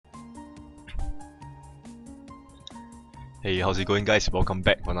Hey, how's it going guys? Welcome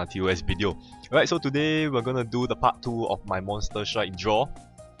back for another TOS video. Alright, so today we're gonna do the part 2 of my Monster Strike draw.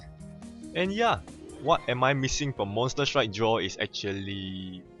 And yeah, what am I missing from Monster Strike draw is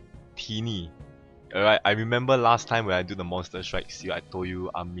actually Teeny. Alright, I remember last time when I do the Monster Strike seal, I told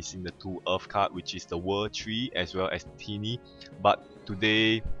you I'm missing the 2 Earth card, which is the World Tree as well as Teeny. But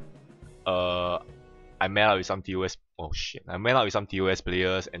today, I met up with some TOS. Oh shit! I met up with some TOS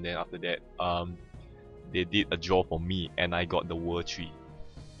players, and then after that, they did a draw for me and I got the World Tree.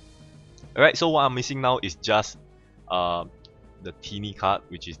 Alright, so what I'm missing now is just the Teeny card,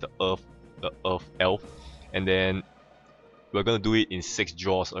 which is the Earth Elf, and then we're gonna do it in 6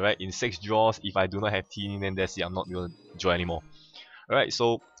 draws. Alright, in 6 draws, if I do not have Teeny, then that's it, I'm not gonna draw anymore. Alright,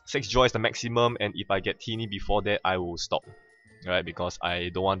 so 6 draws is the maximum, and if I get Teeny before that, I will stop. Alright, because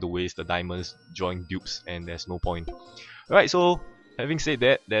I don't want to waste the diamonds drawing dupes and there's no point. Alright, so having said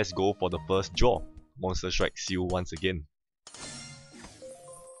that, let's go for the first draw. Monster Strike seal once again.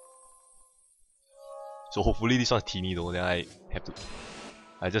 So hopefully this one's Teeny though, then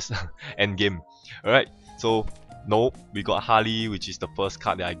I just end game. Alright, so no, we got Harley, which is the first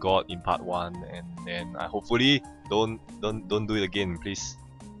card that I got in part 1, and then I hopefully don't do it again, please.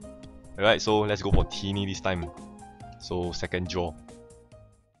 Alright, so let's go for Teeny this time. So second draw.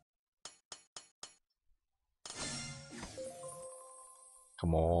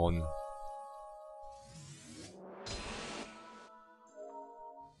 Come on.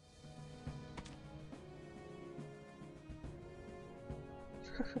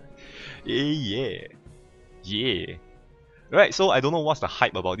 Yeah. Right, so I don't know what's the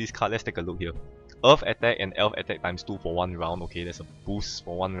hype about this card. Let's take a look here. Earth attack and Elf attack times 2 for 1 round. Okay, that's a boost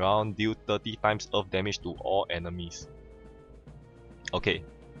for 1 round. Deal 30 times Earth damage to all enemies. Okay,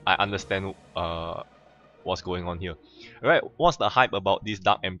 I understand what's going on here. Alright, what's the hype about this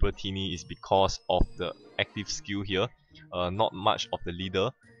Dark Emperor Teeny is because of the active skill here. Not much of the leader.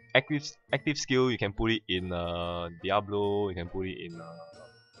 Active skill, you can put it in Diablo, you can put it in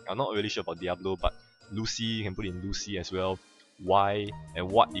I'm not really sure about Diablo, but Lucy, you can put it in Lucy as well. Why and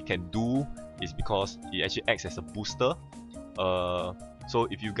what it can do is because it actually acts as a booster. So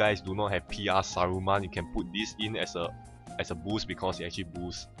if you guys do not have PR Saruman, you can put this in as a boost because it actually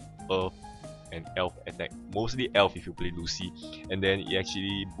boosts Earth and Elf attack. Mostly Elf if you play Lucy, and then it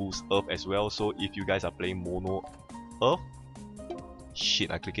actually boosts Earth as well. So if you guys are playing mono Earth,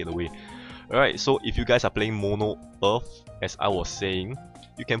 shit, I clicked it away. Alright, so if you guys are playing mono Earth, as I was saying,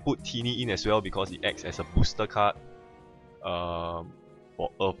 you can put Teeny in as well because it acts as a booster card for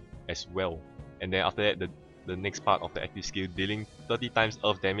Earth as well. And then after that, the next part of the active skill, dealing 30 times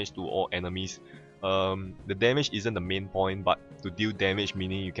Earth damage to all enemies. The damage isn't the main point, but to deal damage,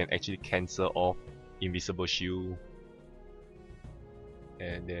 meaning you can actually cancel off Invisible Shield.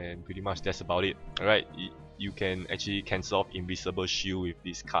 And then pretty much that's about it. Alright, you can actually cancel off Invisible Shield with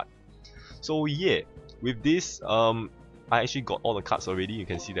this card. So yeah, with this, I actually got all the cards already. You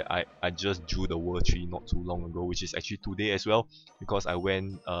can see that I just drew the World Tree not too long ago, which is actually today as well, because I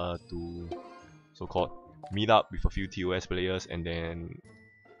went to so-called meet up with a few TOS players, and then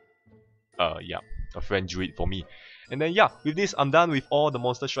yeah, a friend drew it for me. And then yeah, with this I'm done with all the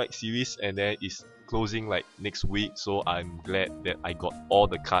Monster Strike series, and then it's closing like next week, so I'm glad that I got all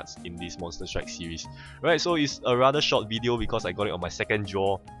the cards in this Monster Strike series. Right, so it's a rather short video because I got it on my second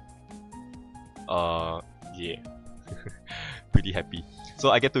draw. Yeah. Pretty happy. So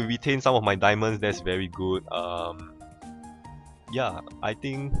I get to retain some of my diamonds, that's very good. Yeah, I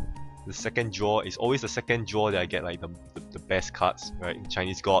think the second draw is always the second draw that I get like the best cards, right? In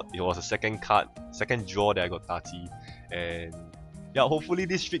Chinese God, it was the second draw that I got Tati. And yeah, hopefully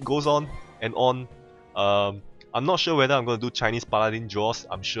this streak goes on and on. I'm not sure whether I'm going to do Chinese Paladin draws.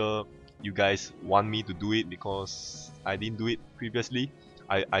 I'm sure you guys want me to do it because I didn't do it previously.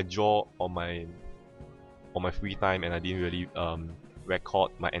 I draw on my free time, and I didn't really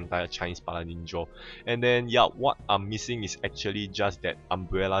record my entire Chinese Paladin draw. And then yeah, what I'm missing is actually just that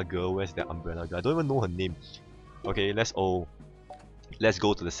Umbrella Girl. Where's that Umbrella Girl? I don't even know her name. Okay, let's go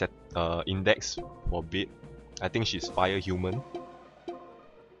to the set index for a bit. I think she's Fire Human.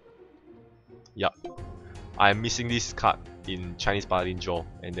 Yeah, I'm missing this card in Chinese Paladin draw,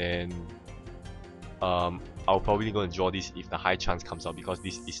 and then I'll probably gonna draw this if the high chance comes out, because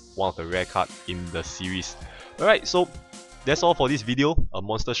this is one of the rare cards in the series. Alright, so that's all for this video. A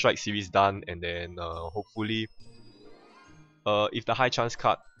Monster Strike series done, and then hopefully if the high chance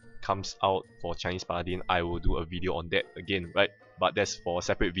card comes out for Chinese Paladin, I will do a video on that again, right? But that's for a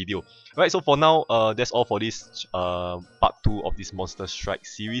separate video. Right, so for now, that's all for this part 2 of this Monster Strike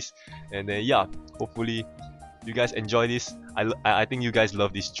series. And then yeah, hopefully you guys enjoy this. I think you guys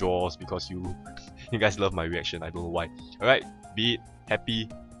love these draws because you You guys love my reaction, I don't know why. Alright, be it happy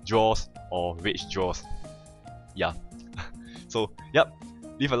draws or rage draws. Yeah. So, yep.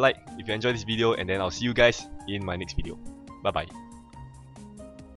 Leave a like if you enjoyed this video, and then I'll see you guys in my next video. Bye bye.